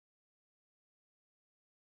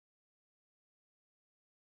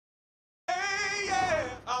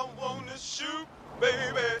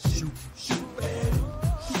baby. Shoot, shoot, baby.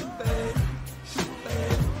 Shoot, baby. Shoot,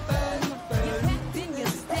 baby. You packed in your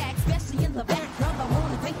stack, especially in the background. I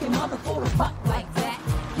wanna thank your mother for a buck like that.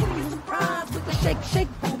 Give me a surprise with the shake,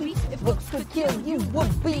 shake, booby. If looks could kill you,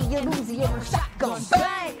 would be an Uzi or a shotgun.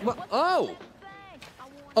 Bang!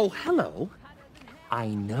 Oh, hello. I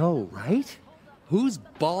know, right? Whose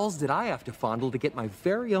balls did I have to fondle to get my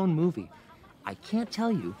very own movie? I can't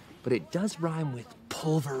tell you, but it does rhyme with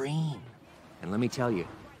Pulverine. And let me tell you,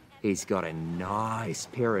 he's got a nice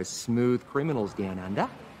pair of smooth criminals down under.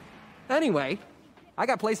 Anyway, I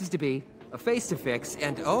got places to be, a face to fix,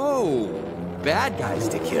 and oh, bad guys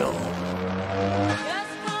to kill.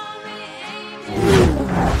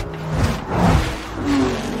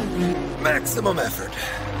 Maximum effort.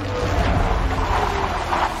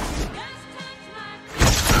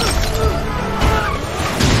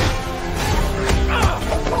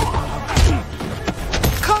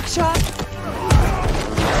 Cockshot!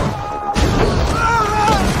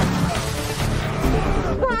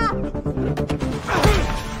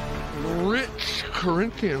 Rich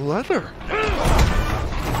Corinthian leather.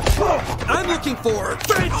 I'm looking for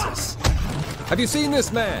Francis. Have you seen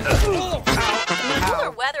this man?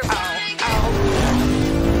 Cooler weather.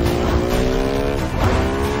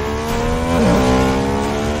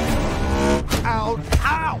 Out,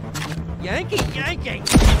 ow! Yankee, Yankee!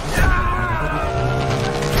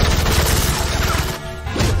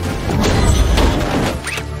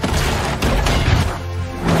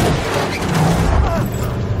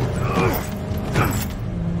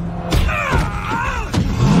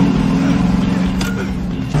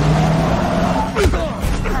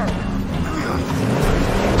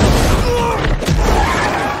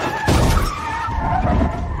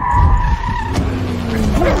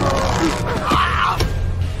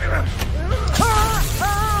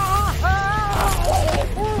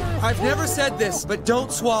 I've never said this, but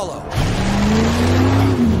don't swallow.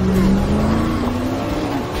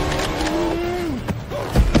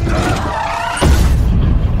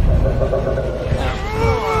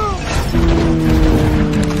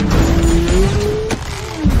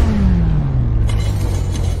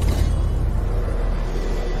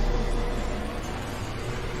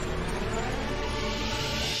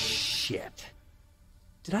 Shit.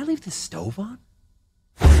 Did I leave the stove on?